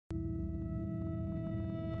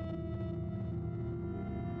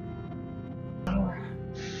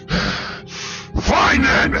fine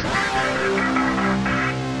then!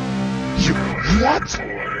 You what?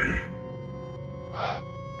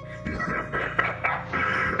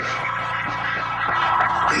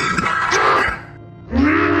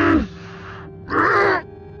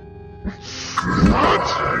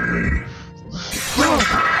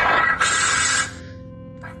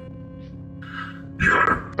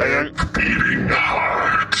 Your big beating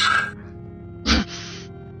heart.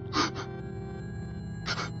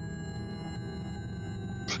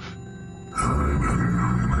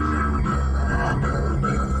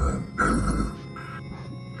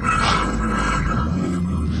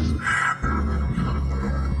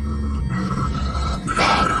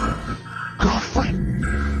 Girlfriend.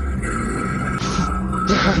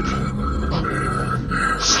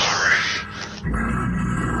 Sorry.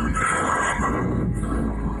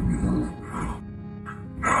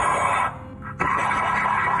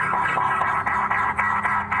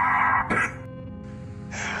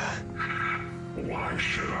 Why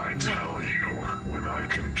should I tell you when I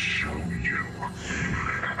can show you?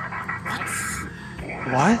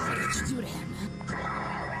 What?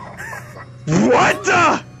 What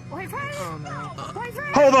the?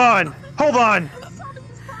 Hold on! Hold on!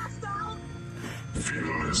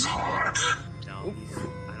 Feel his heart.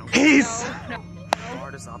 He's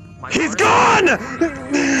gone!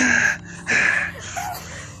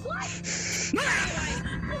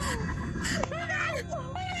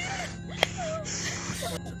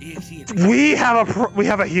 We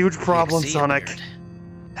have a huge problem, Sonic.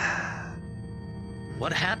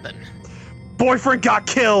 What happened? Boyfriend got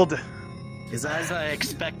killed. Is as I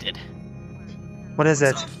expected. What is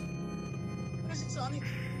it?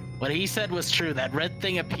 What he said was true. That red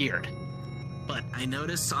thing appeared. But I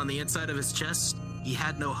noticed on the inside of his chest, he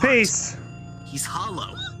had no heart. Peace. He's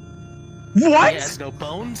hollow. What? He has no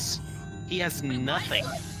bones. He has nothing.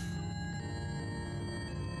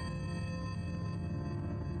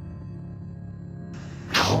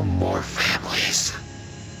 No more families.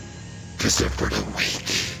 Cause if we're the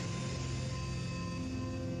weak,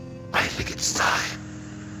 I think it's time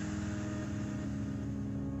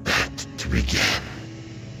that to begin.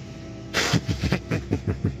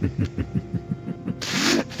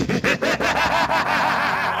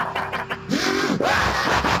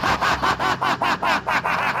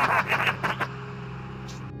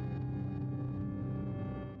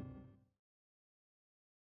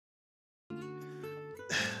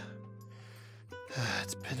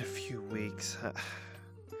 It's been a few weeks. I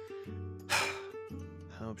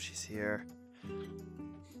hope she's here.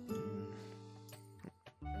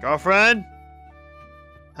 Girlfriend?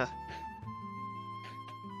 Huh.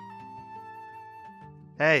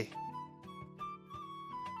 Hey.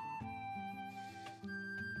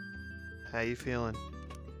 How you feeling?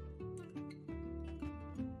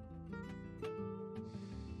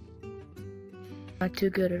 Not too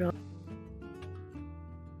good at all.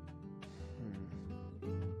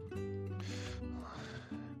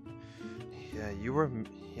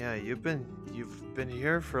 You've been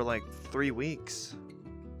here for like 3 weeks.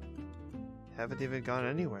 Haven't even gone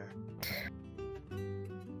anywhere.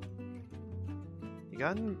 You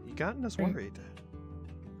gotten us worried.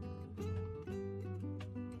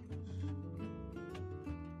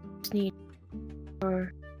 Just need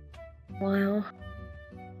for a while.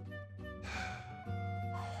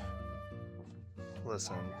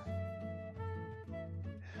 Listen.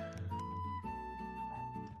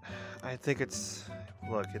 I think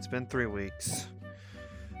look, it's been 3 weeks.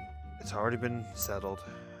 It's already been settled.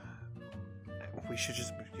 You should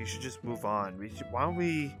just move on. Why don't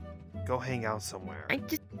we go hang out somewhere?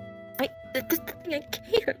 That's the thing, I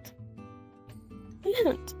can't.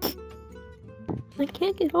 I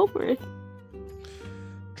can't get over it.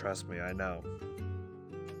 Trust me, I know.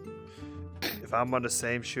 If I'm on the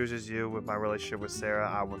same shoes as you with my relationship with Sarah,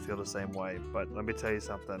 I would feel the same way. But let me tell you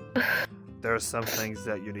something. There are some things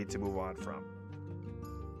that you need to move on from.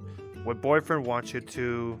 Would boyfriend want you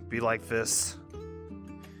to be like this?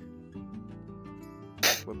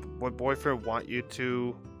 Would boyfriend want you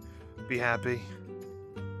to be happy?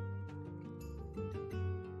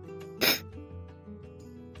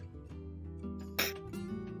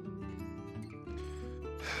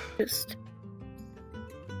 Just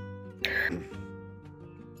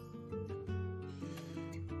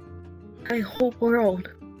my whole world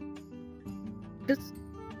just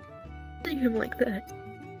see him like that.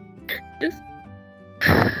 Just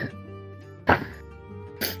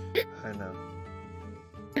I know.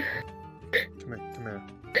 Come here.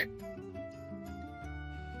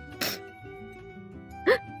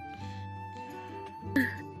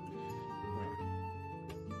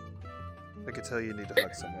 I can tell you need to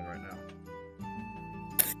hug someone right now.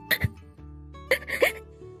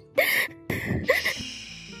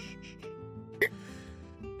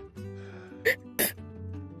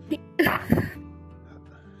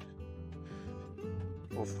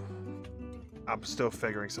 I'm still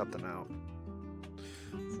figuring something out.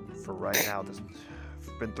 For right now, it's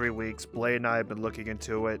been 3 weeks. Blade and I have been looking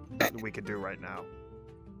into it. Nothing we can do right now.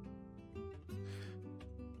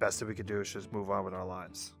 Best that we could do is just move on with our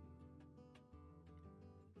lives.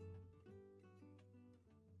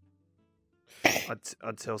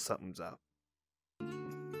 Until something's up.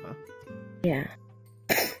 Huh? Yeah.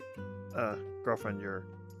 Girlfriend, you're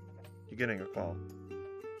getting a call.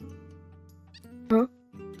 Huh?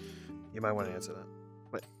 You might want to answer that.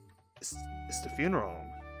 Wait, it's the funeral home.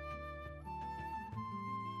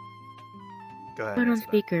 Go ahead. Put on answer that.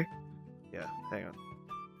 speaker. Yeah, hang on.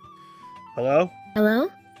 Hello? Hello?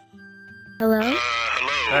 Hello? Hello.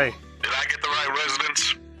 Hey, Did I get the right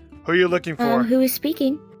residence? who are you looking for? Who is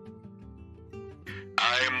speaking?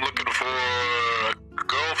 I'm looking for a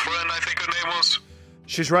girlfriend, I think her name was.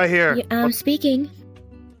 She's right here. Yeah, speaking.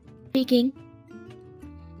 Speaking.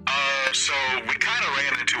 So we kind of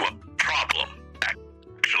ran into a problem,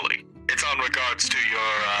 actually. It's on regards to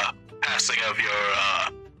your, passing of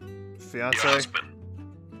your Fiance? husband.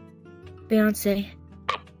 Fiance.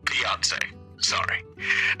 Well, fiance. Sorry.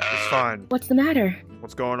 It's fine. What's the matter?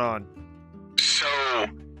 What's going on? So, one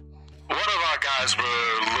of our guys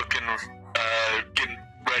were looking, getting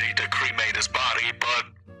ready to cremate his body, but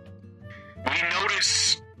we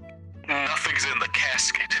noticed nothing's in the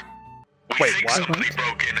casket. We Wait, think what? somebody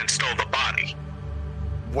broke in and stole the body.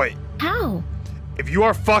 Wait, How? if you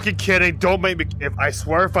are fucking kidding, don't make me. I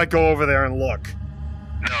swear if I go over there and look.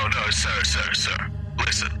 No, sir.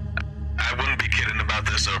 Listen, I wouldn't be kidding about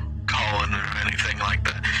this or calling or anything like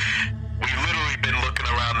that. We've literally been looking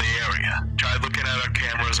around the area. Tried looking at our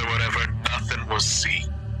cameras or whatever. Nothing was seen.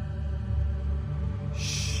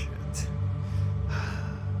 Shit.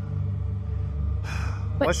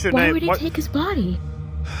 But What's your why name? would he What? take his body?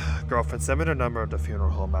 Girlfriend, send me the number of the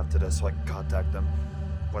funeral home after this so I can contact them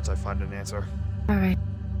once I find an answer. Alright.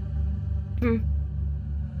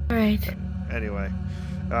 Alright. Anyway.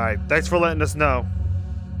 Alright, thanks for letting us know.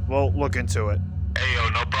 We'll look into it. Hey, yo,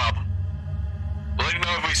 no problem. Let me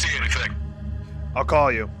know if we see anything. I'll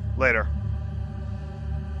call you later.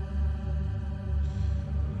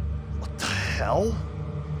 What the hell?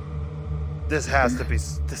 This has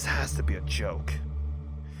to be a joke.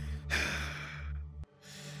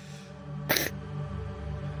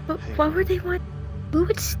 But why would they want... Who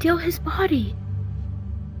would steal his body?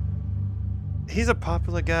 He's a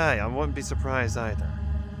popular guy. I wouldn't be surprised either.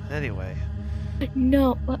 Anyway.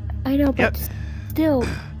 No, I know, but Yep. still...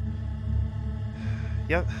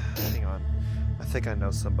 Yep. Hang on. I think I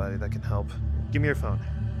know somebody that can help. Give me your phone.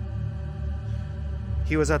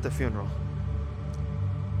 He was at the funeral.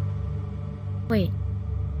 Wait.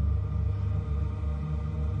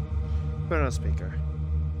 Put it on speaker.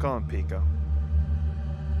 Call him Pico.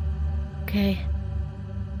 Okay.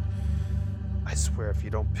 I swear if you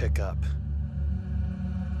don't pick up.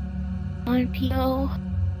 On P.O.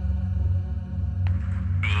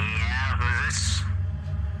 Yeah, who's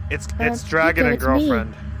this? It's Dragon Pico, and it's me.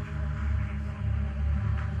 girlfriend.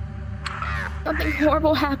 Something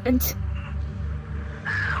horrible happened.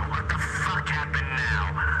 What the fuck happened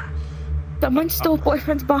now? Someone stole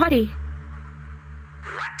boyfriend's body.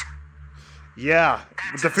 What? Yeah.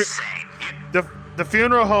 That's The, fu- insane. the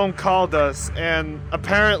funeral home called us, and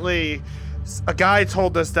apparently a guy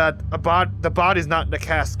told us that the body's not in the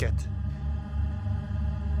casket.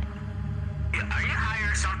 Are you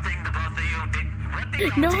high or something, the both of you? What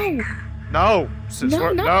did you No! think? No.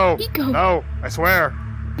 No, not no. Pico. No. I swear.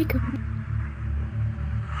 Pico.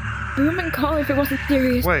 We wouldn't call if it wasn't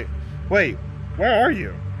serious. Wait. Where are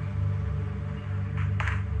you?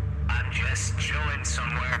 I'm just chilling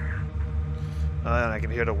somewhere. I can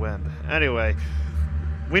hear the wind. Anyway,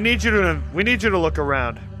 we need you to look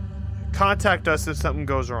around. Contact us if something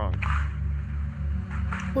goes wrong.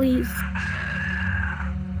 Please.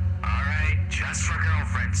 Alright, just for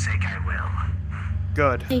girlfriend's sake, I will.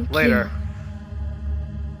 Good. Thank Later.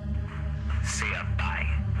 See ya, bye.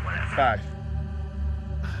 Whatever. Bye.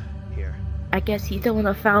 Here. I guess he's still in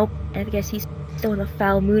a foul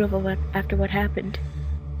mood after what happened.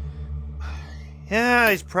 Yeah,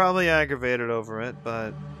 he's probably aggravated over it,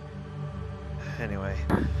 but anyway.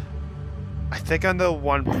 I think I know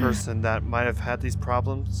one person that might have had these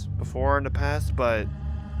problems before in the past, but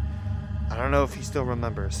I don't know if he still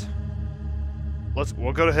remembers.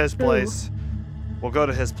 We'll go to his place. We'll go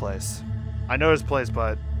to his place. I know his place,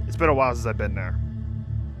 but it's been a while since I've been there.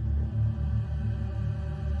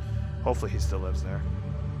 Hopefully he still lives there.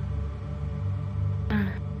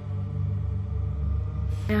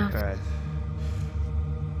 Yeah. Alright.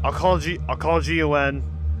 I'll call GUN,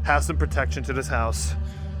 have some protection to this house.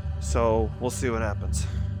 So we'll see what happens.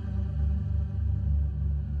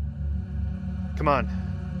 Come on.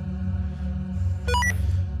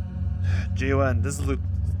 GUN, this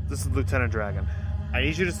is Lieutenant Dragon. I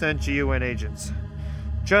need you to send GUN agents,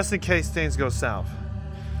 just in case things go south.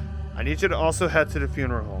 I need you to also head to the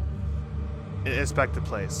funeral home and inspect the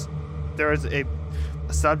place. There is a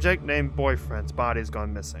subject named Boyfriend's body has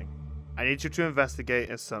gone missing. I need you to investigate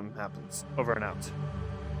if something happens. Over and out.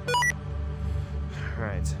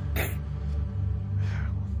 Alright.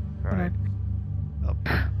 Alright. Oh.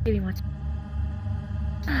 Give me one.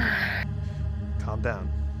 Calm down.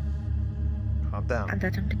 Calm down. I'm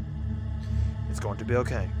done jumping. It's going to be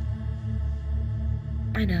okay.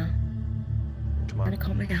 I know. Come I'm on. gonna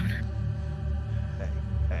calm her down. Hey,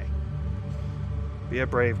 hey. Be a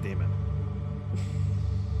brave demon.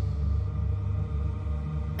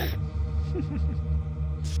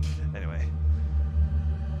 Anyway.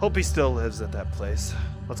 Hope he still lives at that place.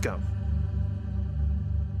 Let's go.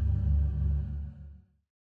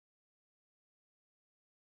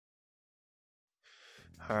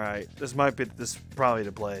 Alright, this is probably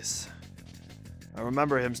the place. I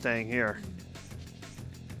remember him staying here.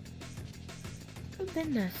 Oh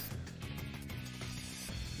goodness.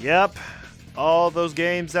 Yep. All those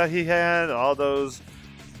games that he had, all the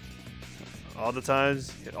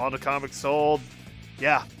times, all the comics sold.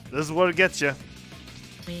 Yeah, this is what it gets you.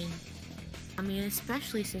 I mean,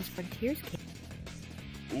 especially since Frontiers came.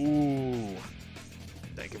 Ooh.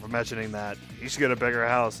 Thank you for mentioning that. He should get a bigger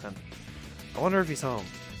house, and I wonder if he's home.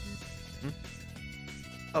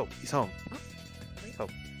 Oh, he's home. Oh,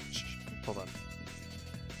 shh, hold on.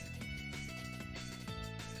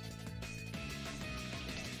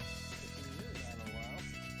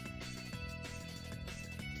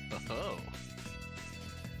 Oh.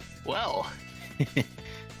 Well,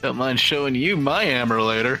 don't mind showing you my hammer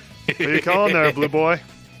later. What are you calling there, blue boy?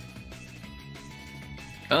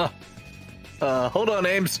 Hold on,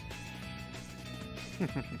 Ames.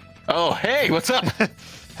 Oh, hey, what's up?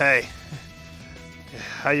 Hey.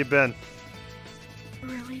 How you been?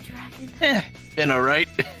 Really, Dragon? Been alright.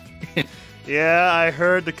 Yeah, I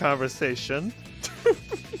heard the conversation.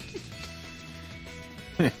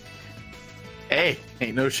 Hey,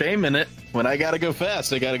 ain't no shame in it. When I gotta go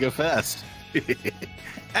fast, I gotta go fast.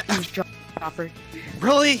 Dropper.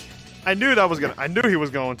 Really? I knew he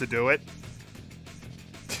was going to do it.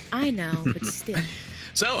 I know, but still.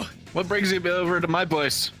 So, what brings you over to my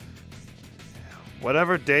place?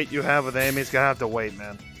 Whatever date you have with Amy's gonna have to wait,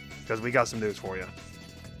 man. Because we got some news for you.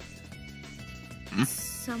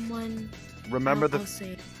 Someone. Remember I'll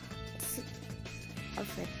say it. I'll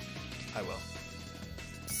say it. I will.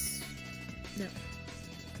 No.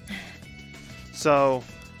 So,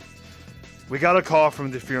 we got a call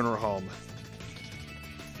from the funeral home.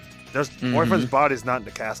 Boyfriend's body's not in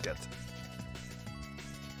the casket.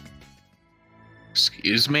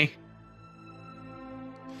 Excuse me?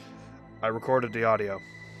 I recorded the audio.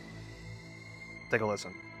 Take a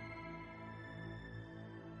listen.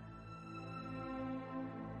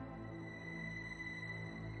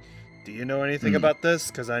 Do you know anything about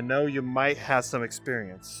this? Because I know you might have some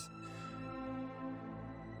experience.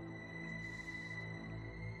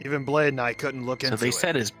 Even Blade and I couldn't look into it. So they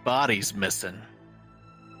said his body's missing.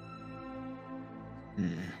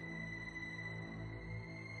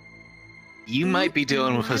 You might be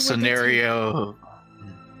dealing with a scenario...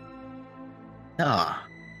 Ah,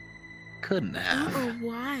 couldn't have. Who or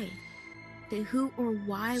why? Who or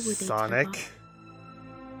why would they Sonic?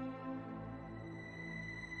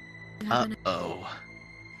 Uh-oh.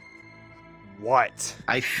 What?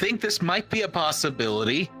 I think this might be a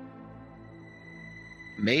possibility.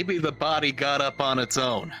 Maybe the body got up on its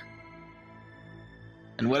own.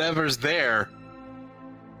 And whatever's there,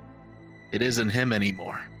 it isn't him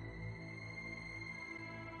anymore.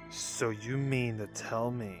 So you mean to tell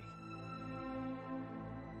me...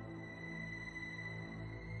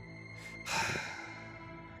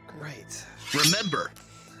 Great.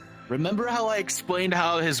 Remember how I explained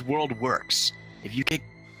how his world works? If you get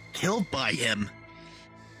killed by him,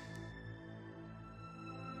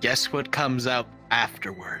 guess what comes out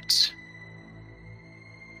afterwards?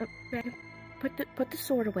 Dragon, put the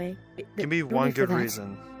sword away. Give me No one need for good that.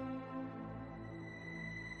 reason.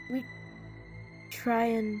 We try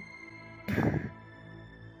and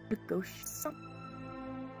negotiate something.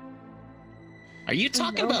 Are you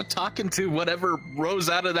talking no. about talking to whatever rose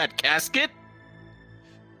out of that casket?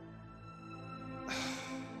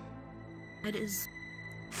 That is.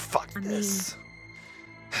 Fuck I this.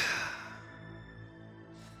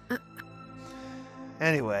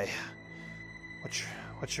 Anyway,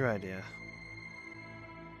 what's your idea?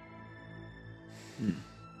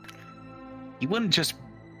 You wouldn't just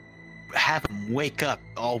have him wake up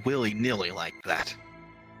all willy-nilly like that.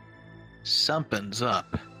 Something's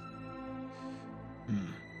up.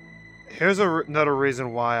 Here's another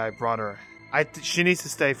reason why I brought her. She needs to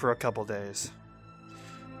stay for a couple days.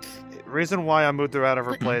 Reason why I moved her out of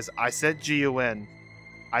her place, I sent GUN.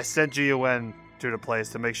 I sent GUN to the place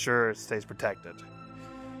to make sure it stays protected.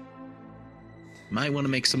 Might want to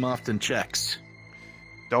make some often checks.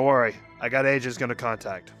 Don't worry, I got agents gonna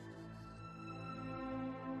contact.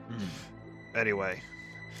 Anyway,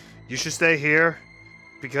 you should stay here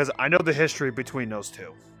because I know the history between those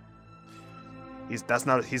two. He's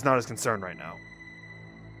not as concerned right now.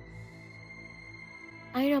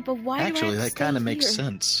 I know, but why Actually, do I that kind of makes here?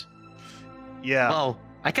 sense. Yeah. Well,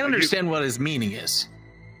 I can understand what his meaning is.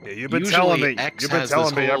 Yeah, you've been Usually, telling me. X You've been has telling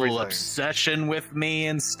this me whole everything. obsession with me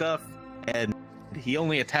and stuff, and he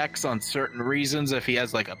only attacks on certain reasons if he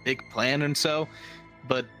has like a big plan and so.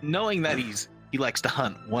 But knowing that he likes to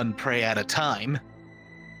hunt one prey at a time,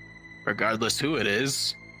 regardless who it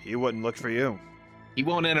is, He wouldn't look for you. he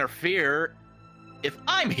won't interfere if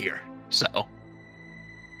I'm here. So,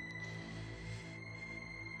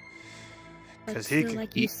 Because But he still, could-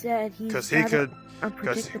 like you said, he's 'cause he rather could-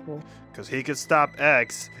 unpredictable. Because he could stop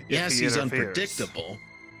X if yes, he he's interferes. unpredictable.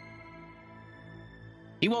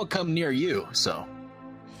 He won't come near you, so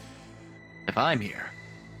if I'm here,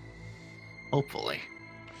 hopefully.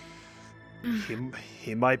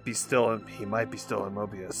 He might be still in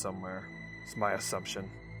Mobius somewhere. It's my assumption,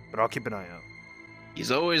 but I'll keep an eye out.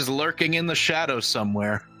 He's always lurking in the shadows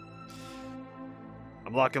somewhere.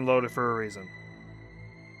 I'm lock and loaded for a reason.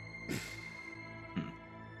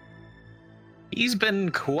 He's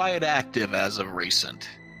been quite active as of recent.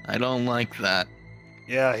 I don't like that.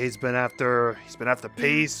 Yeah, he's been after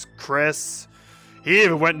Peace, Chris. He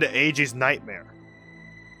even went into AG's nightmare.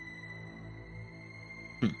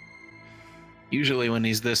 Usually when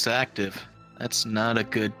he's this active, that's not a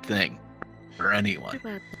good thing for anyone. What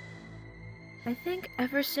about that? I think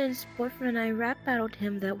ever since boyfriend and I rap battled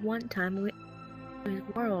him that one time with his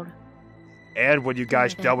world. And when you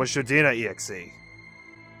guys Yeah. dealt with Shadina EXE.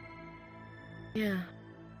 Yeah.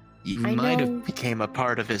 You I might know- have became a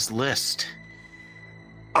part of his list.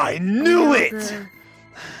 I I knew know it! the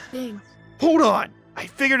thing. Hold on! I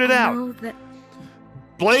figured it I out! know that.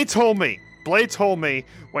 Blade told me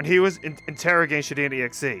when he was interrogating Shadina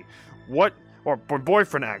EXE, when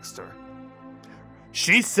boyfriend asked her.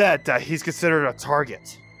 She said that he's considered a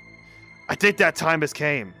target. I think that time has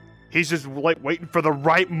came. He's just waiting for the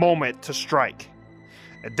right moment to strike.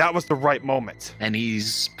 And that was the right moment. And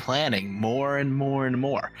he's planning more and more and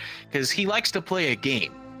more. Because he likes to play a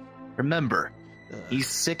game. Remember, he's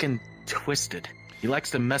sick and twisted. He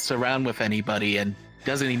likes to mess around with anybody and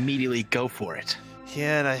doesn't immediately go for it.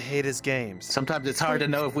 Yeah, and I hate his games. Sometimes it's hard to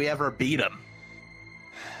know if we ever beat him.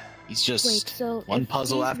 He's just Wait, so one if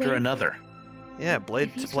puzzle he's after waiting another. Yeah, Blade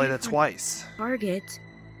If he's played it waiting for- twice. Target.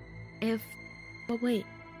 But wait,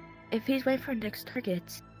 if he's waiting for next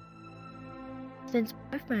targets, since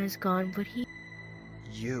boyfriend is gone, would he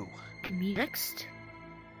You. me next?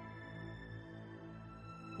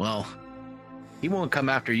 Well, he won't come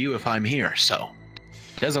after you if I'm here, so.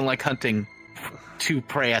 He doesn't like hunting two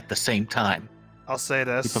prey at the same time. I'll say He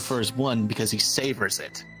this. prefers one because he savors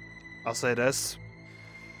it. I'll say this.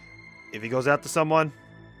 If he goes after someone,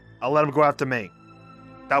 I'll let him go after me.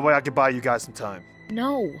 That way I can buy you guys some time.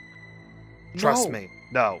 No. Trust No. me.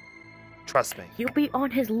 No. Trust me. You'll be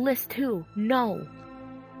on his list too. No.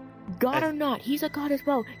 God I- or not, he's a god as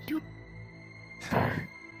well. You.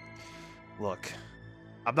 Look,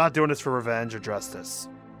 I'm not doing this for revenge or justice.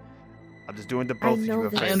 I'm just doing the both of know you a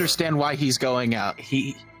this. I favor. understand why he's going out.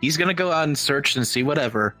 He's gonna go out and search and see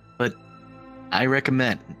whatever, but I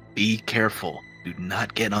recommend be careful. Do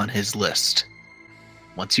not get on his list.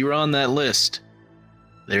 Once you're on that list,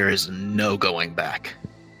 there is no going back.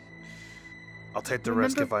 I'll take the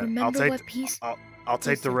risk if I. I'll remember take. what piece. I'll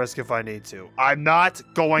take the Listen. risk if I need to. I'm not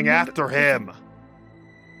going Remember- after him.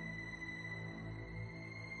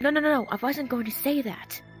 No. I wasn't going to say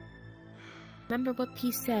that. Remember what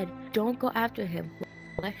Peace said. Don't go after him.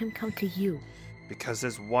 Let him come to you. Because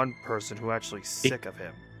there's one person who actually sick of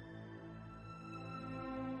him.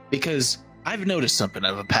 Because I've noticed something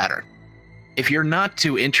of a pattern. If you're not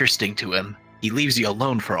too interesting to him, he leaves you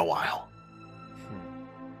alone for a while.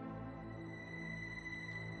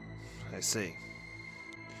 I see.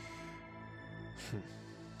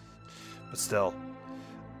 But still,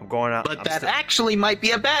 I'm going out. But I'm that sti- actually might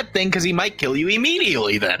be a bad thing because he might kill you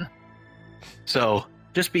immediately then. So,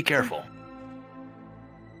 just be careful.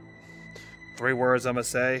 3 words I'm gonna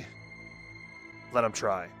say. Let him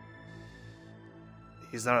try.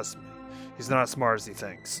 He's not as smart as he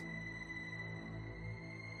thinks.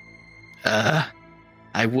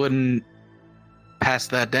 I wouldn't pass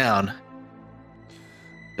that down.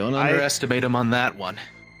 Don't underestimate him on that one.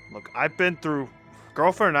 Look,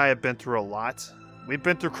 girlfriend and I have been through a lot. We've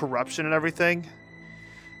been through corruption and everything.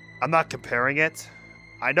 I'm not comparing it.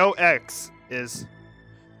 I know X is...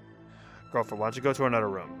 Girlfriend, why don't you go to another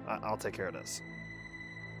room? I'll take care of this.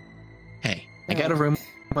 Hey, I got a room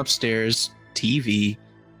upstairs, TV.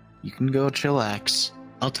 You can go chillax.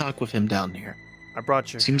 I'll talk with him down here. I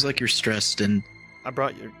brought you... Seems like you're stressed and... I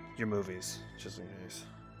brought your movies, just in case.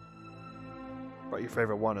 Brought your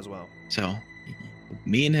favorite one as well. So,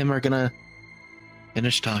 me and him are gonna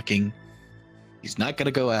finish talking. He's not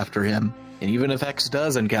gonna go after him. And even if X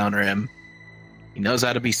does encounter him, he knows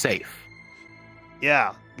how to be safe.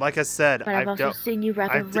 Yeah, like I said, But I've also seen you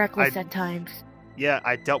rather reckless at times. Yeah,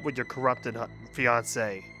 I dealt with your corrupted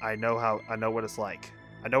fiance. I know what it's like.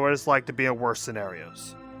 I know what it's like to be in worse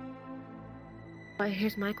scenarios. But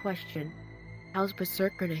here's my question. How's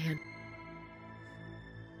Berserker to him?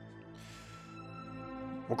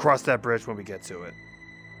 We'll cross that bridge when we get to it.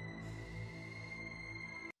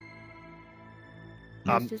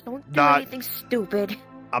 Just don't do anything stupid.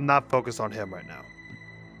 I'm not focused on him right now.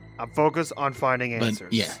 I'm focused on finding answers.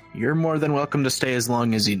 But yeah, you're more than welcome to stay as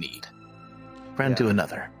long as you need. Friend to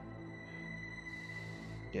another.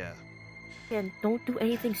 Yeah. And don't do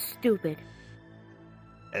anything stupid.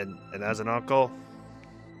 And as an uncle,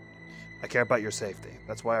 I care about your safety.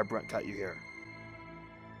 That's why I got you here.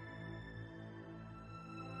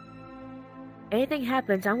 Anything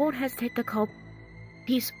happens, I won't hesitate to call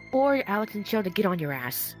Peace or Alex and Joe to get on your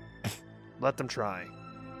ass. Let them try.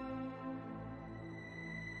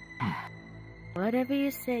 Whatever you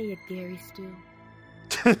say, you Gary Stew.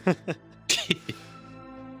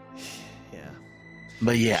 Yeah.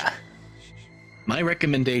 But yeah, my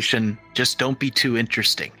recommendation, just don't be too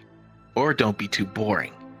interesting. Or don't be too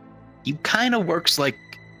boring. He kind of works like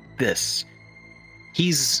this.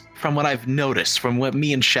 He's, from what I've noticed, from what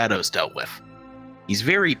me and Shadows dealt with, he's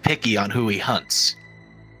very picky on who he hunts.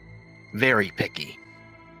 Very picky.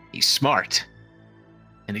 He's smart.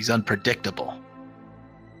 And he's unpredictable.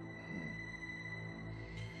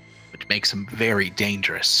 Which makes him very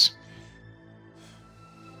dangerous.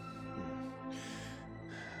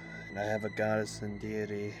 And I have a goddess and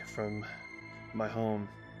deity from my home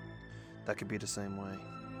that could be the same way.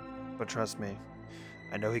 But trust me,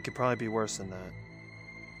 I know he could probably be worse than that.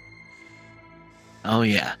 Oh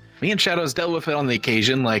yeah. Me and Shadows dealt with it on the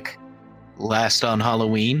occasion, like last on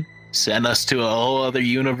Halloween. Sent us to a whole other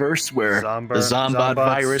universe where the Zombot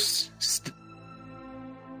virus...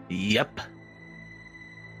 Yep.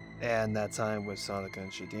 And that time with Sonic and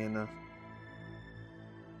Shadina.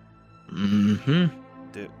 Mm-hmm.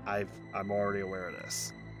 Dude, I'm already aware of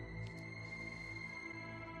this.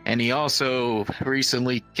 And he also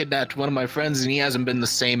recently kidnapped one of my friends, and he hasn't been the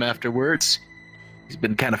same afterwards. He's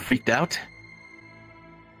been kind of freaked out.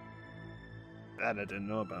 That I didn't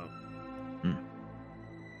know about.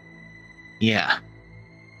 Yeah.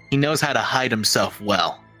 He knows how to hide himself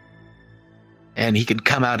well. And he can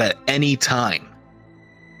come out at any time.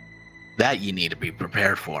 That you need to be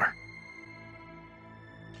prepared for.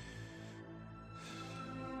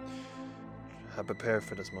 I'm prepared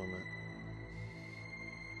for this moment.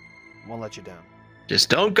 Won't let you down. Just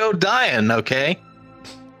don't go dying, okay?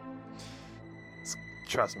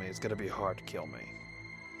 Trust me, it's gonna be hard to kill me.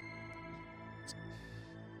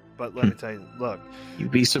 But let me tell you, look.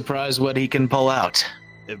 You'd be surprised what he can pull out.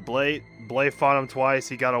 If Blade fought him twice,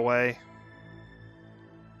 he got away.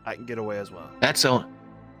 I can get away as well.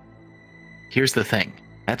 Here's the thing.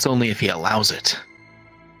 That's only if he allows it.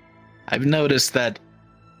 I've noticed that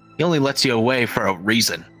he only lets you away for a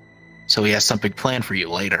reason. So he has something planned for you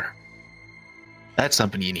later. That's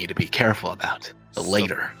something you need to be careful about.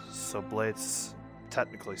 Later. So Blade's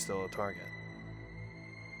technically still a target.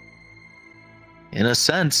 In a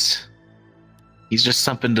sense, he's just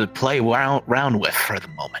something to play around with for the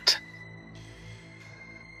moment.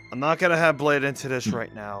 I'm not gonna have Blade into this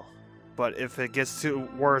right now, but if it gets too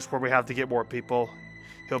worse where we have to get more people,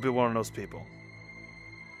 he'll be one of those people.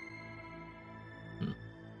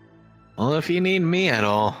 Well, if you need me at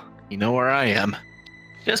all, you know where I am.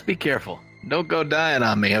 Just be careful. Don't go dying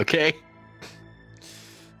on me, okay?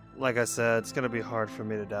 Like I said, it's gonna be hard for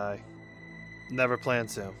me to die. Never planned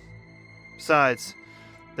to. Besides,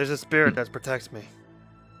 there's a spirit that protects me.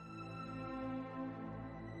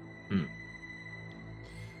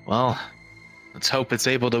 Well, let's hope it's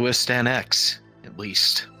able to withstand X, at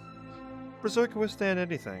least. Berserk can withstand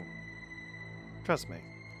anything. Trust me.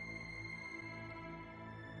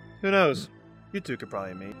 Who knows? You two could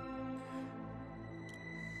probably meet.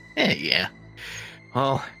 Yeah.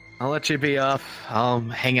 Well, I'll let you be off. I'll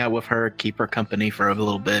hang out with her, keep her company for a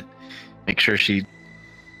little bit, make sure she's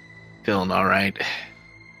feeling all right.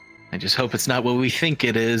 I just hope it's not what we think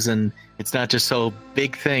it is, and it's not just so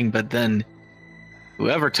big thing, but then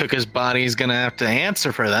whoever took his body is gonna have to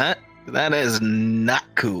answer for that. That is not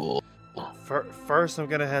cool. First, I'm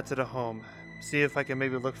gonna head to the home, see if I can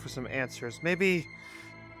maybe look for some answers, maybe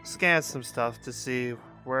scan some stuff to see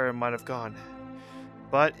where it might have gone.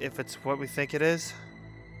 But if it's what we think it is,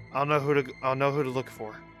 I'll know who to look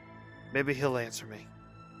for. Maybe he'll answer me.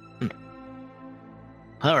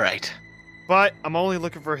 All right. But I'm only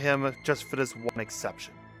looking for him just for this one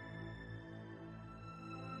exception.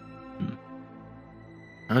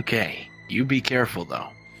 Okay. You be careful, though.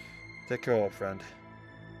 Take care, old friend.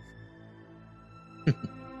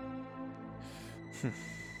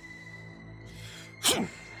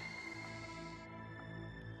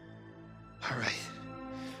 All right.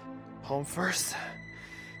 Home first.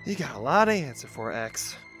 You got a lot to answer for,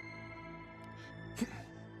 X.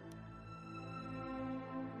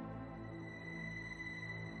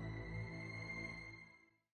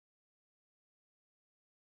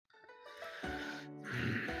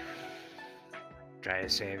 Try to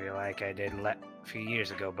save you like I did a few years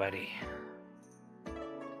ago, buddy.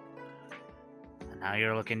 And now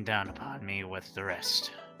you're looking down upon me with the rest.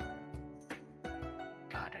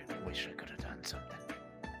 God, I wish I could have done something.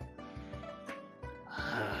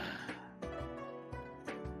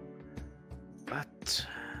 But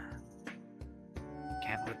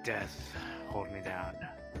can't let death hold me down.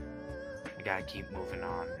 I gotta keep moving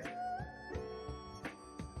on.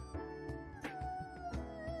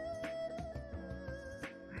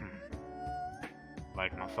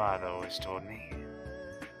 Like my father always told me,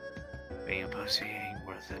 being a pussy ain't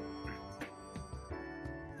worth it.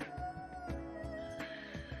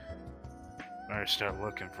 Better start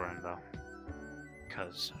looking for him though,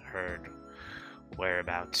 'cause I heard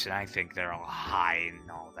whereabouts, and I think they're all high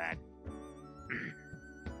and all that.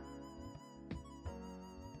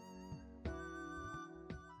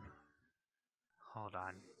 Hold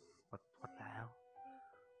on, what the hell,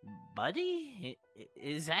 buddy?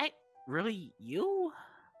 Is that really you?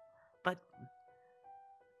 But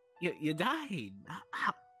you died.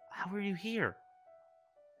 How are you here?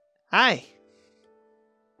 Hi.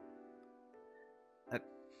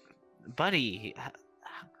 Buddy,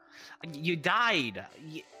 you died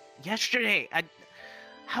yesterday.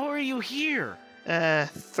 How are you here?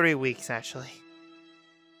 3 weeks actually.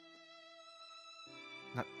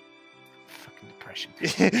 Not fucking depression.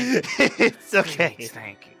 It's okay. Thanks,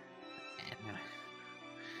 thank you.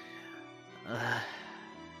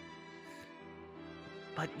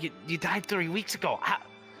 But you died 3 weeks ago.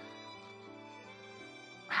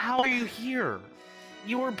 How are you here?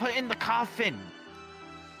 You were put in the coffin.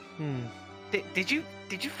 Did you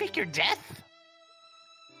fake your death?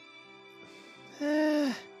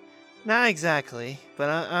 Not exactly, but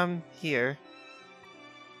I'm here.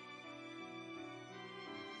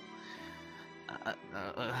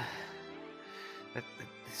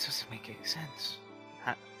 This doesn't make any sense.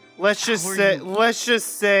 Let's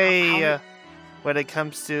just say, when it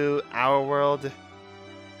comes to our world,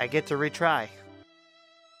 I get to retry.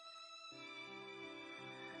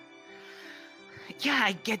 Yeah,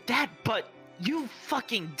 I get that, but you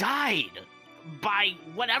fucking died by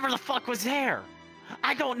whatever the fuck was there.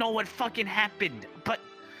 I don't know what fucking happened, but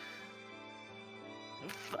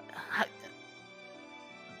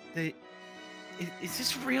is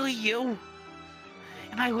this really you?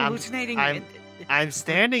 Am I hallucinating? I'm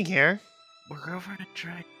standing here. We're over a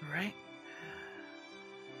track, right?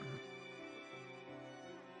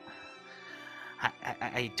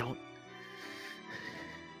 I don't.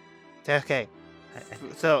 Okay.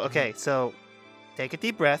 So take a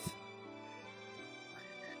deep breath.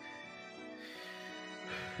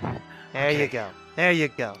 There you go. There you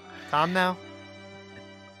go. Calm now.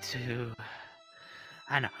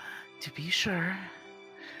 I know. To be sure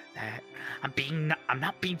that I'm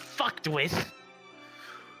not being fucked with.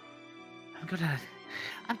 I'm gonna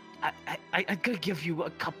give you a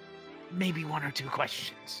couple, maybe 1 or 2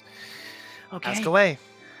 questions. Okay. Ask away.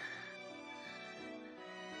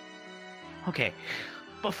 Okay.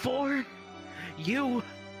 Before you,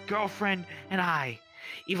 girlfriend, and I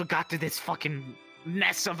even got to this fucking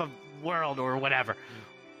mess of a world or whatever,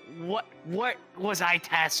 what was I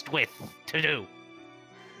tasked with to do?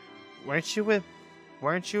 Weren't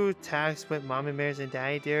you tasked with Mommy Bears and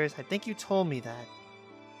Daddy Dears? I think you told me that.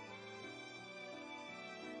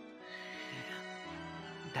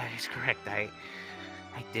 That is correct. I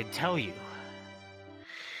did tell you.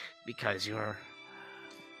 Because you're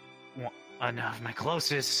one of my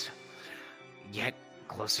closest, yet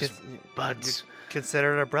closest buds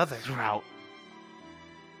Consider it a brother. throughout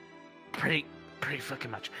pretty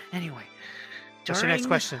fucking much. Anyway, What's your next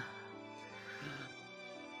question?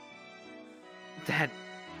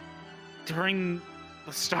 During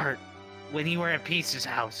the start, when you were at Peace's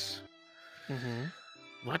house, Mm-hmm.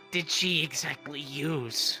 what did she exactly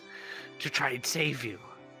use to try and save you?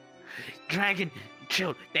 Dragon,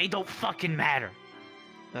 chill, they don't fucking matter.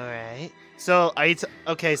 All right. So are you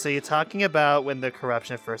okay? So you're talking about when the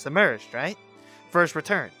corruption first emerged, right? First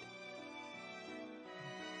returned.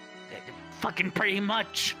 Fucking pretty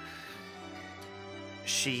much.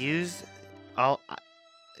 She used all.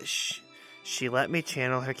 She let me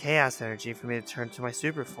channel her chaos energy for me to turn to my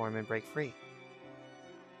super form and break free.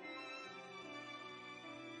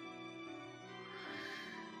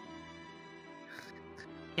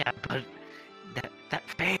 Yeah, but that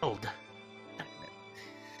failed.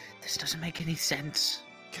 This doesn't make any sense.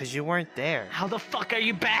 Cause you weren't there. How the fuck are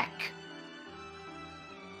you back?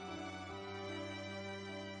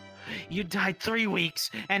 You died 3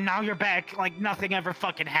 weeks, and now you're back like nothing ever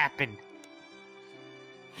fucking happened.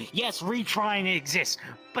 Yes, retrying exists,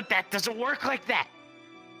 but that doesn't work like that.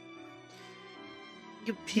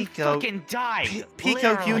 You Pico, fucking died. Pico,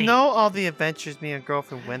 you literally. know all the adventures me and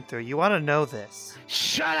girlfriend went through. You want to know this?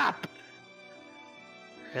 Shut up!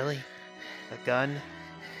 Really? A gun?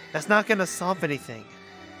 That's not gonna solve anything.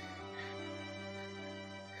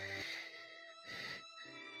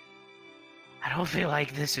 I don't feel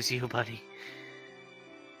like this is you, buddy.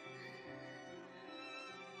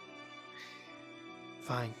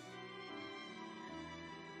 Fine.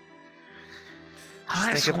 I'll Just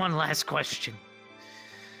ask think of- one last question.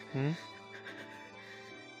 Hmm?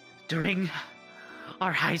 During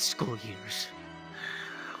our high school years,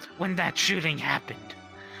 when that shooting happened,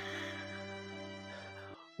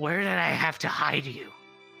 where did I have to hide you?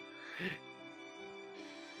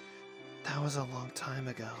 That was a long time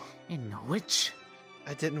ago. In which?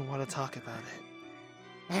 I didn't want to talk about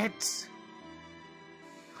it. It's...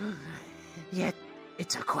 Yet,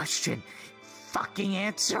 it's a question. Fucking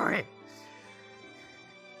answer it.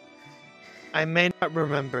 I may not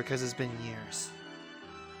remember because it's been years.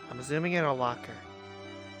 I'm assuming in a locker.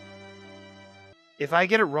 If I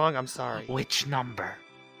get it wrong, I'm sorry. Which number?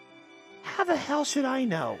 How the hell should I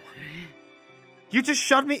know? You just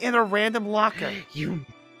shoved me in a random locker. You...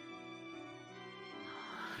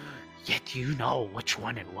 Yet you know which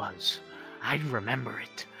one it was. I remember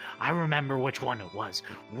it. I remember which one it was.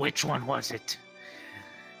 Which one was it?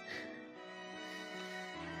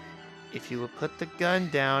 If you will put the gun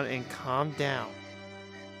down and calm down.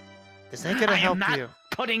 This ain't gonna help you.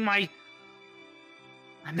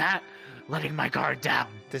 I'm not letting my guard down.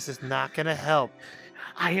 This is not gonna help.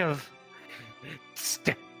 I have...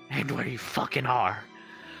 Stand where you fucking are.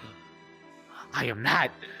 I am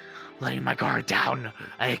not letting my guard down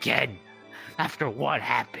again after what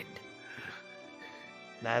happened.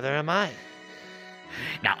 Neither am I.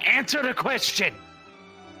 Now answer the question!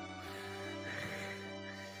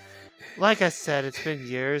 Like I said, it's been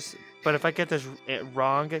years, but if I get this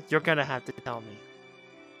wrong, you're gonna have to tell me.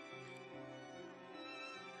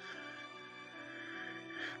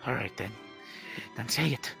 Alright then. Then say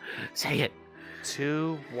it. Say it.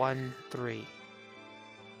 213.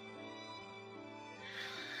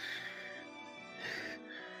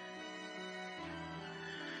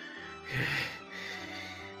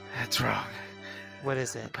 That's wrong. What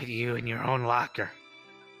is it? Put you in your own locker.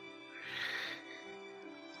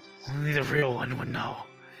 Only the real one would know.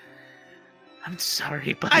 I'm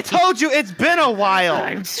sorry, but I told you it's been a while!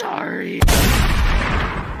 I'm sorry.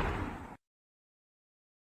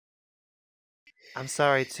 I'm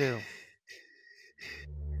sorry too.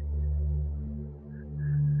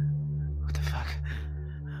 What the fuck?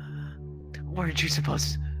 Weren't you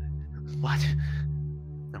supposed... What?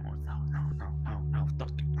 No.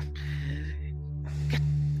 Don't...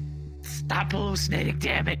 Stop hallucinating,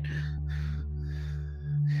 damn it.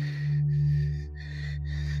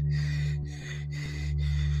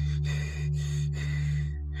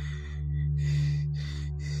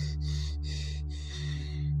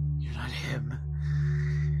 You're not him.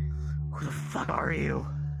 Who the fuck are you?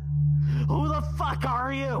 Who the fuck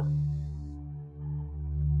are you?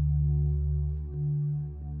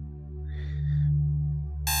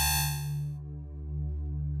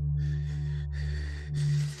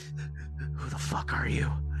 Who the fuck are you?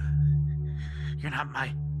 You're not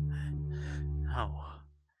my... No.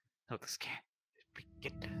 No, this can't...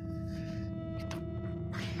 Get the...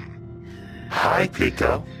 Hi,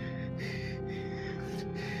 Pico.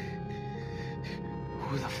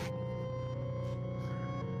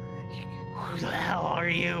 Who the hell are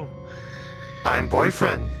you? I'm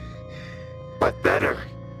boyfriend, but better.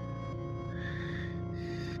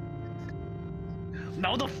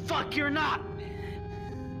 No, the fuck you're not!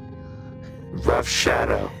 Rough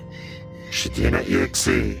Shadow, Shadina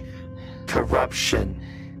EXE, corruption.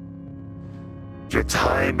 Your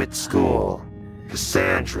time at school,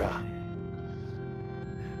 Cassandra.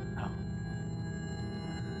 No.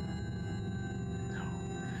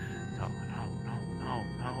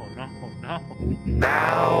 No.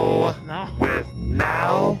 Now? No. With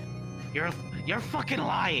now? You're fucking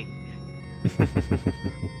lying.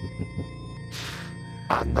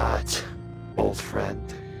 I'm not, old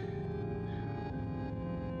friend.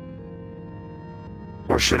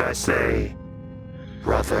 Or should I say,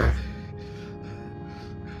 brother?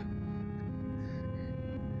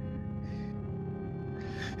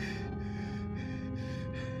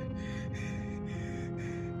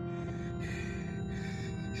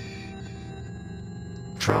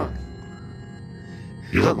 Tron,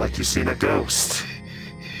 you look like you've seen a ghost.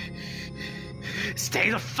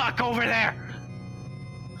 Stay the fuck over there!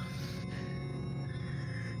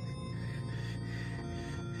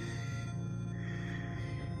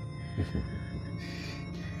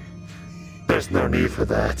 There's no need for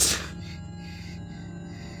that.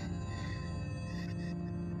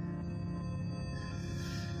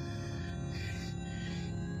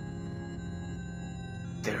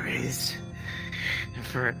 There is.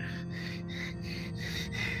 For...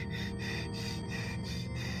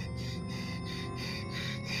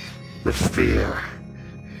 The fear.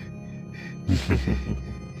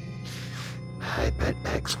 I bet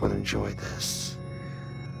X would enjoy this.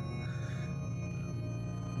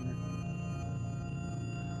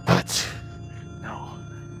 But... No.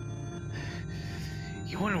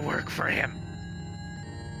 You wouldn't work for him.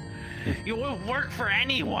 You wouldn't work for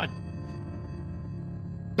anyone.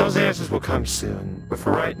 Those answers will come soon, but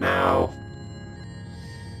for right now...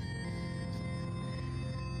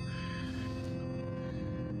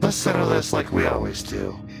 let's settle this like we always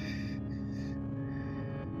do.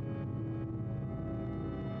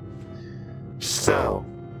 So,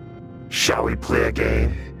 shall we play a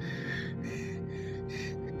game?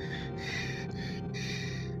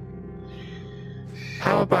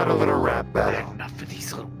 How about a little rap battle? Enough of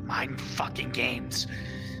these little mind-fucking games.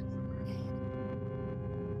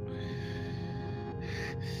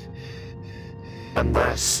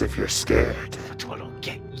 Unless if you're scared. That's what'll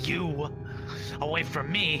get you away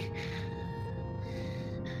from me.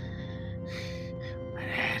 My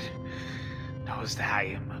dad knows that I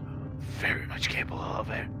am very much capable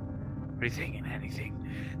of everything and anything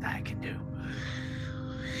that I can do.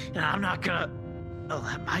 And I'm not gonna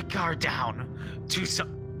let my guard down to some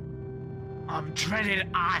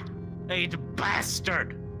dreaded-eyed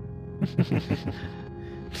bastard.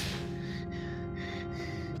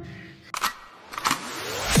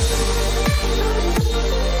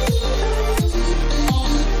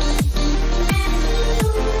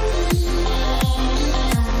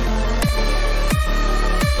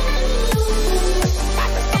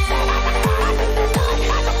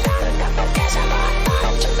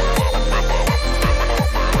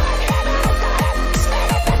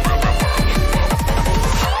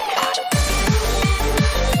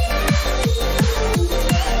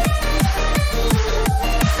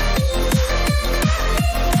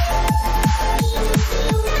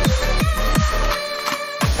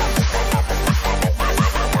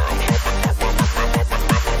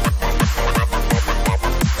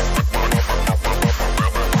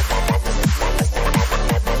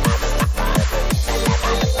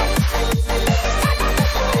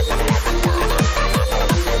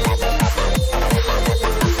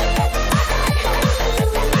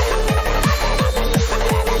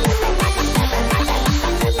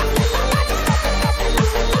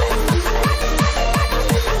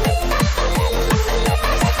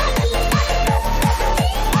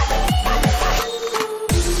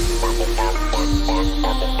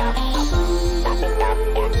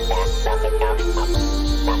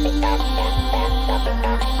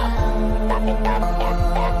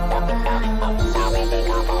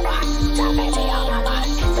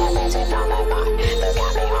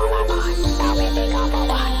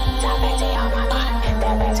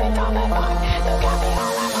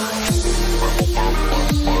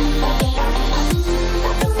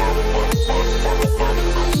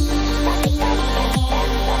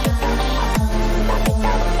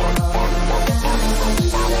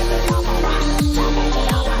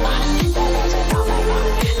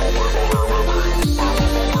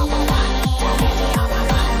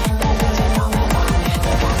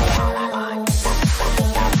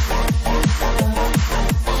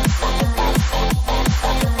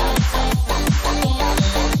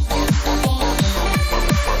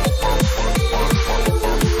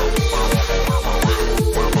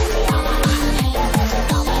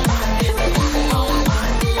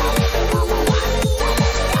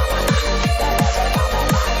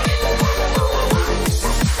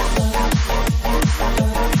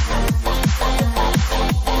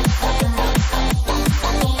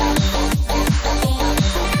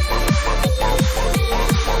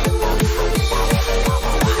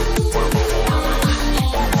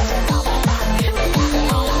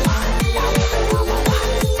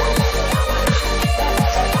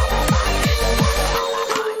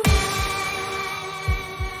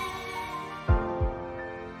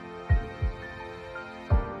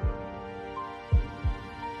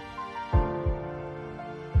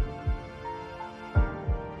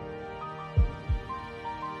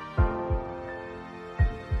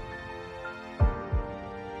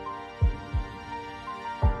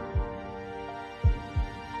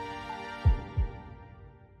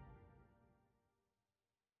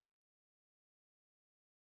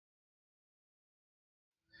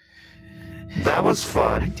 That was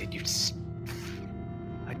fun. I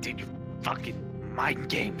did you fucking mind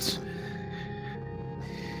games.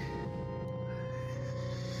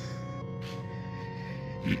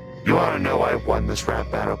 You wanna know why I won this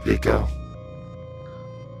rap battle, Pico?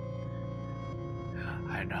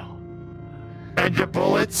 I know. And your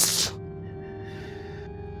bullets?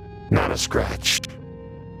 Not a scratch.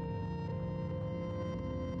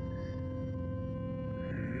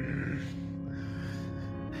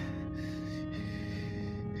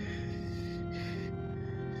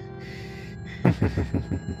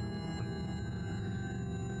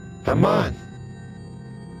 Come on.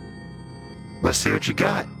 Let's see what you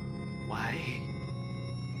got. Why?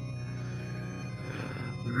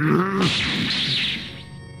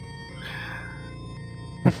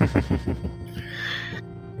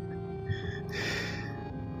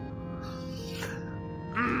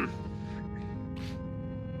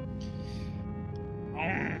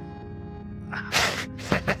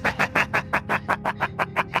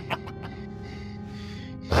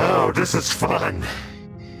 Oh, this is fun.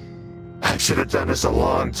 I should have done this a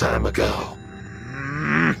long time ago.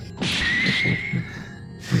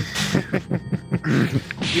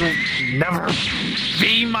 You'll never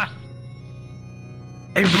be my...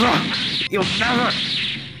 Hey, bro, you'll never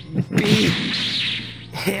be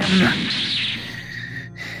him.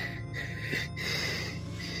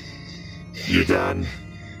 You done?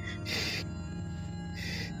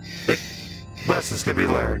 Lessons can be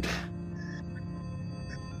learned.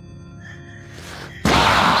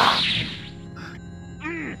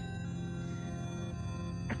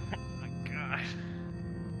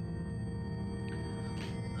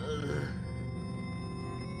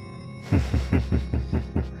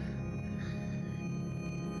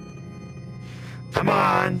 Come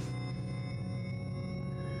on.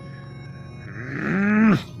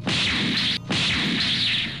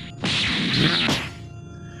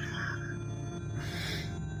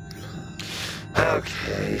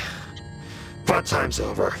 Okay. Fun time's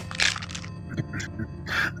over.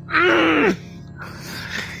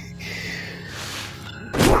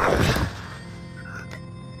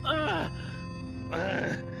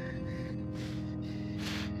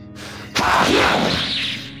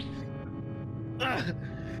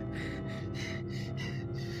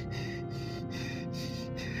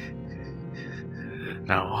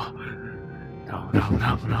 No.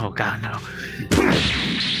 No, God, no.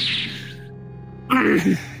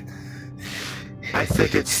 I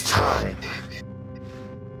think it's time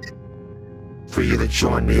for you to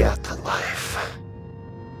join the afterlife.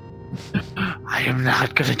 I am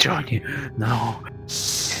not gonna join you. No.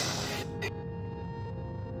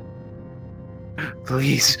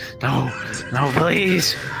 Please, no,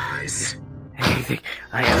 please. Anything,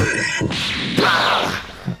 I am.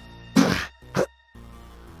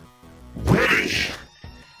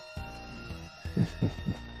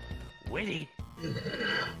 Witty?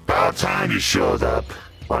 About time you showed up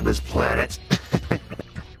on this planet.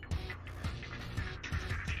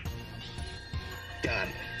 Got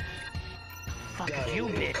Fuck you, a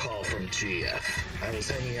bitch. Call from GF. I was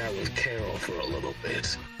hanging out with Carol for a little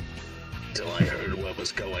bit. Till I heard what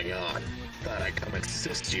was going on. Thought I'd come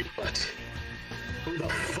assist you, but... Who the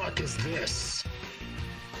fuck is this?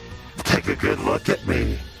 Take a good look at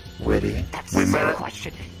me, Witty. That's We the met.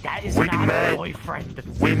 question. That is we not met- a boyfriend.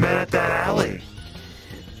 We met at that alley.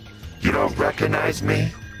 You don't recognize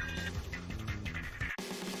me?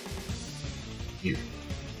 You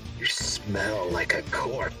smell like a That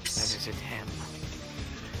corpse. isn't him.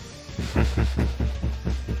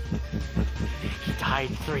 He died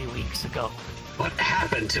 3 weeks ago. What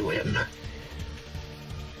happened to him?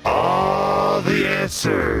 All the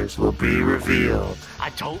answers will be revealed. I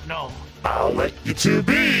don't know. I'll let you two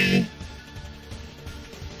be.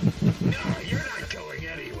 No, you're not going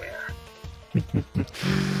anywhere.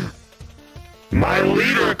 My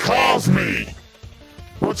leader calls me.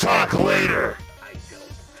 We'll talk later. I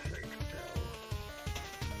don't think so.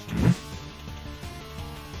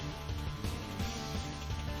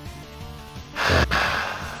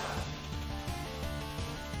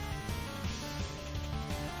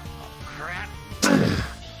 Crap.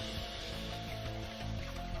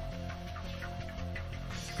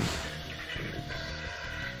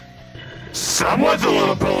 Someone's a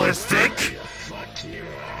little ballistic. The fuck you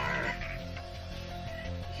are.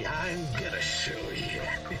 Yeah, I'm gonna show you.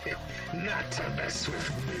 Not to mess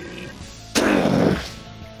with me.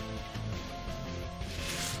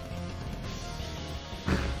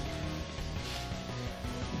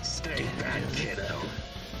 Stay back, kiddo.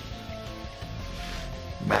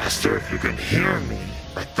 Master, if you can hear me,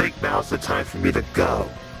 I think now's the time for me to go.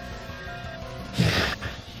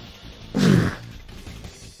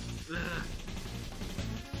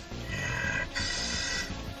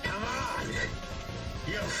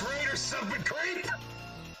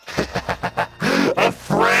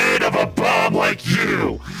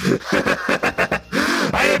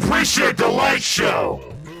 appreciate the light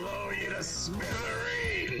show. Blow you to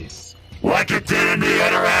smithereens. Like it did in the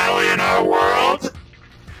other alley in our world?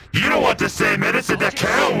 You don't want the same innocent that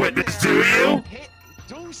Carol witnessed, do you?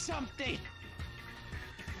 Do something.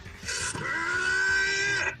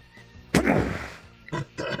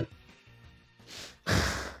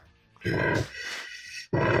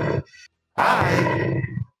 Hi.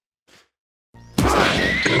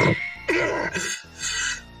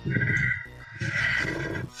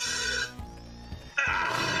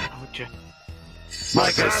 Ouch.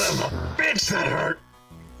 Like I Son of a bitch, that hurt.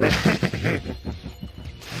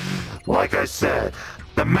 Like I said,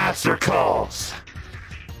 the master calls.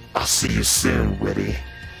 I'll see you soon, Witty.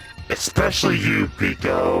 Especially you,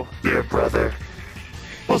 Pico, dear brother.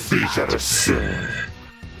 We'll see each other soon.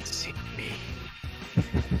 See me.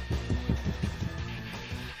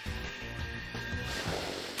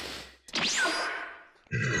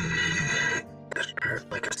 That hurt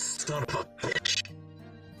like a son of a bitch.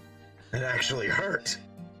 It actually hurt.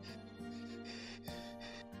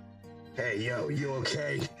 Hey, yo, you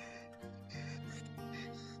okay?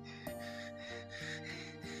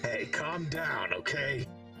 Hey, calm down, okay?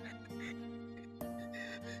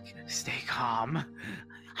 Stay calm.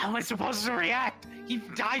 How am I supposed to react? He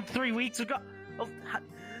died 3 weeks ago. Oh,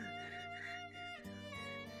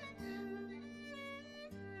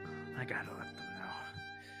 I gotta let them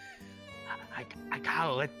know. I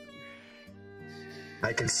gotta let.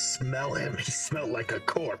 I can smell him. He smelled like a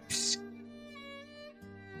corpse.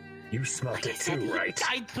 You smelled Like I it said, too, he right?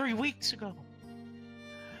 died 3 weeks ago.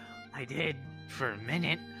 I did for a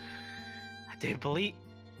minute. I didn't believe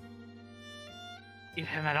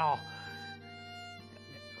him at all.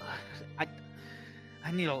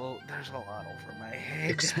 I need a little. There's a lot over my head.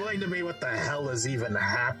 Explain to me what the hell is even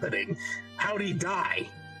happening. How'd he die?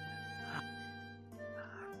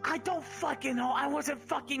 I don't fucking know. I wasn't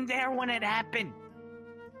fucking there when it happened.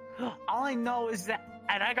 All I know is that,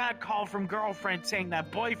 and I got a call from girlfriend saying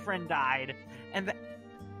that boyfriend died, and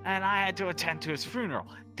I had to attend to his funeral.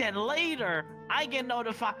 Then later, I get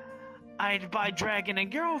notified by Dragon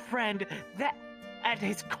and girlfriend that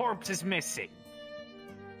his corpse is missing.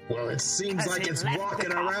 Well, it seems 'Cause like it it's left walking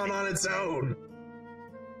the around coffin. on its own.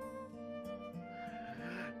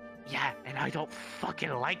 Yeah, and I don't fucking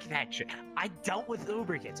like that shit. I dealt with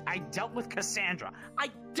Uber kids. I dealt with Cassandra. I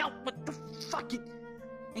dealt with the fucking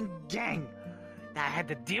gang that I had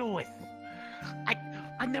to deal with.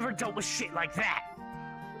 I never dealt with shit like that.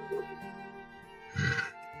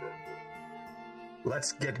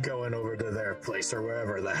 Let's get going over to their place or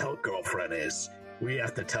wherever the hell girlfriend is. We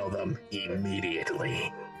have to tell them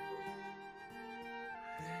immediately.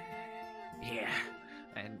 Yeah,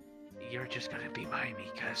 and you're just gonna be by me,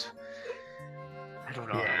 cause I don't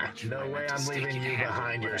know. how Yeah, much no I way meant to I'm stick leaving in you hand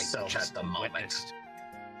behind what I yourself just at the moment. witnessed.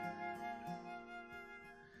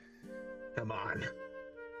 Come on.